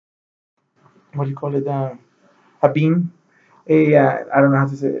what do you call it? A beam. I don't know how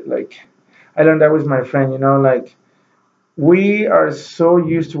to say it. Like, I learned that with my friend. Like we are so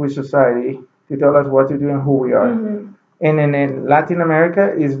used to with society to tell us what to do and who we are. And in Latin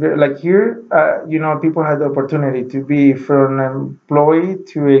America is very, like here, people have the opportunity to be from an employee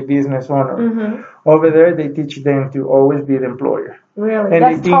to a business owner. Over there, they teach them to always be the employer. Really? And they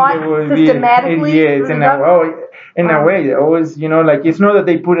That's think they taught will be, systematically yes, through the in a, government? oh, in a Wow. way, they always, like it's not that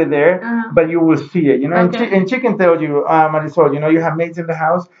they put it there, but you will see it, Okay. And she can tell you, Marisol, you have maids in the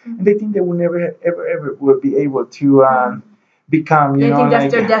house, and they think they will never, ever will be able to become, They think that's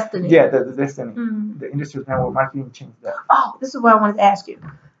like, their destiny. yeah, the destiny. Mhm. The industry network marketing changed that. Oh, this is what I wanted to ask you.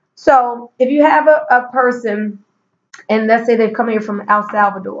 So, if you have a person, and let's say they've come here from El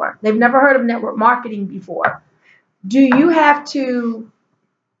Salvador, they've never heard of network marketing before, do you have to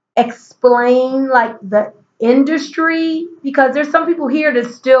explain like the industry? Because there's some people here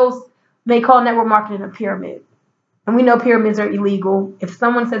that still may call network marketing a pyramid. And we know pyramids are illegal. If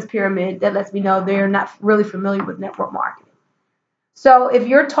someone says pyramid, that lets me know they're not really familiar with network marketing. So if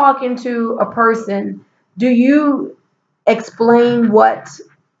you're talking to a person, do you explain what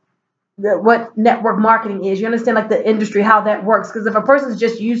network marketing is? You understand like the industry, how that works? Because if a person's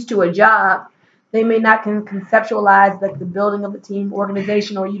just used to a job, they may not conceptualize like the building of a team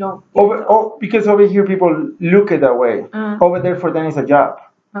organization, or you don't. Because over here people look at that way. Over there for them it's a job.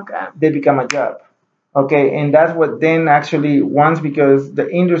 Okay. They become a job. Okay, and that's what then actually once because the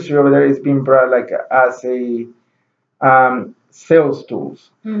industry over there is being brought like as a sales tools.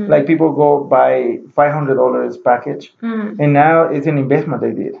 Like people go buy $500 package, and now it's an investment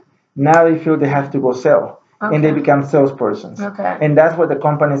they did. Now they feel they have to go sell, and they become salespersons. Okay. And that's what the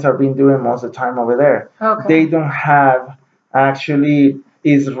companies have been doing most of the time over there. Okay. They don't have actually.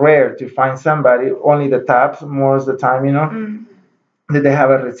 It's rare to find somebody only the tops most of the time, that they have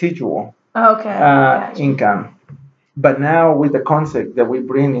a residual Okay. income. But now with the concept that we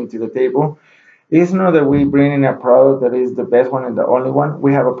bring into the table, it's not that we bring in a product that is the best one and the only one.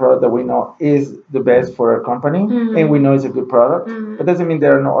 We have a product that we know is the best for our company, and we know it's a good product. But doesn't mean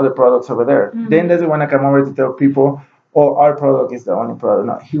there are no other products over there. Then doesn't want to come over to tell people, oh, our product is the only product.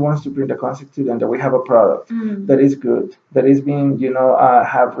 No, he wants to bring the concept to them that we have a product that is good, that is being,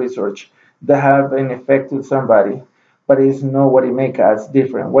 have research, that have an effect with somebody, but it's not what it make us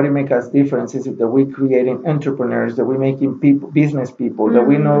different. What it make us different is that we creating entrepreneurs, that we making people, business people, that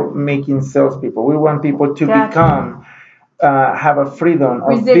we know making salespeople. We want people to become, have a freedom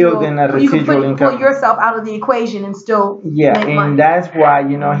of building a You can residual income. pull yourself out of the equation and still Yeah, make and money. that's why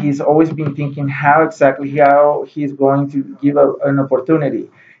he's always been thinking how he's going to give an opportunity,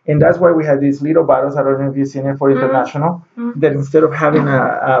 and that's why we have these little bottles. I don't know if you've seen it for international. That instead of having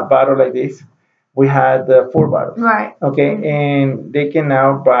a bottle like this, we had four bottles. Right. Okay, and they can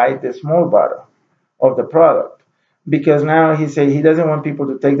now buy the small bottle of the product because now he said he doesn't want people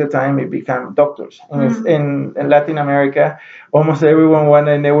to take the time and become doctors. In Latin America, almost everyone want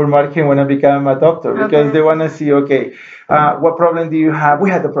to network marketing want to become a doctor because they want to see, okay, what problem do you have? We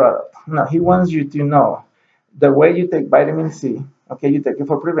had the product. No, he wants you to know the way you take vitamin C. Okay, you take it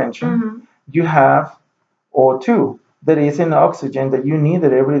for prevention. You have O2, that is an oxygen that you need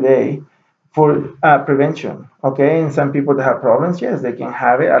it every day for prevention. Okay, and some people that have problems, yes, they can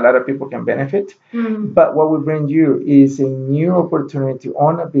have it. A lot of people can benefit. But what we bring you is a new opportunity to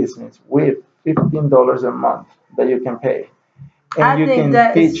own a business with $15 a month that you can pay. And I you think can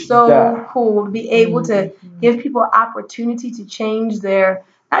that is teach so that. cool to be able to give people opportunity to change their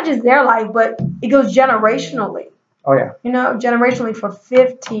not just their life, but it goes generationally. Oh yeah. Generationally for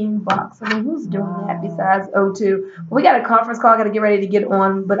 $15. I mean, who's doing that besides O2? We got a conference call. I got to get ready to get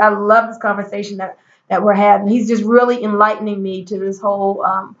on, but I love this conversation that we're having. He's just really enlightening me to this whole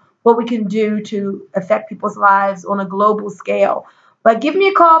what we can do to affect people's lives on a global scale. But give me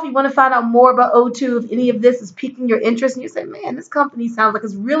a call if you want to find out more about O2. If any of this is piquing your interest, and you say, "Man, this company sounds like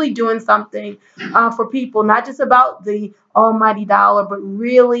it's really doing something for people, not just about the almighty dollar, but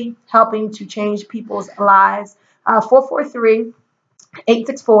really helping to change people's lives."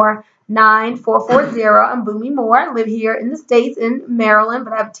 443-864-9440. I'm Bunmi Moore. I live here in the States in Maryland,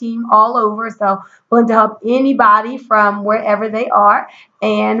 but I have a team all over, so willing to help anybody from wherever they are.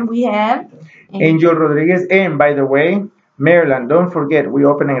 And we have Angel Rodriguez. And by the way, Maryland, don't forget, we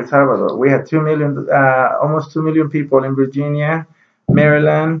open in El Salvador. We had 2 million, almost 2 million people in Virginia,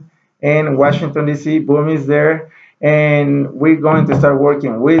 Maryland, and Washington, D.C. Boom is there. And we're going to start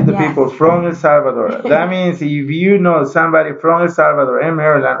working with the people from El Salvador. That means if you know somebody from El Salvador and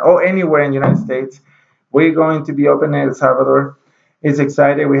Maryland or anywhere in the United States, we're going to be open in El Salvador. It's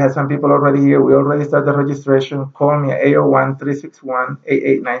excited. We have some people already here. We already started the registration. Call me at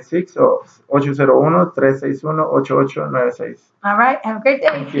 801-361-8896 or 801-361-8896. All right. Have a great day.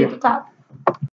 Thank See you at you. the top.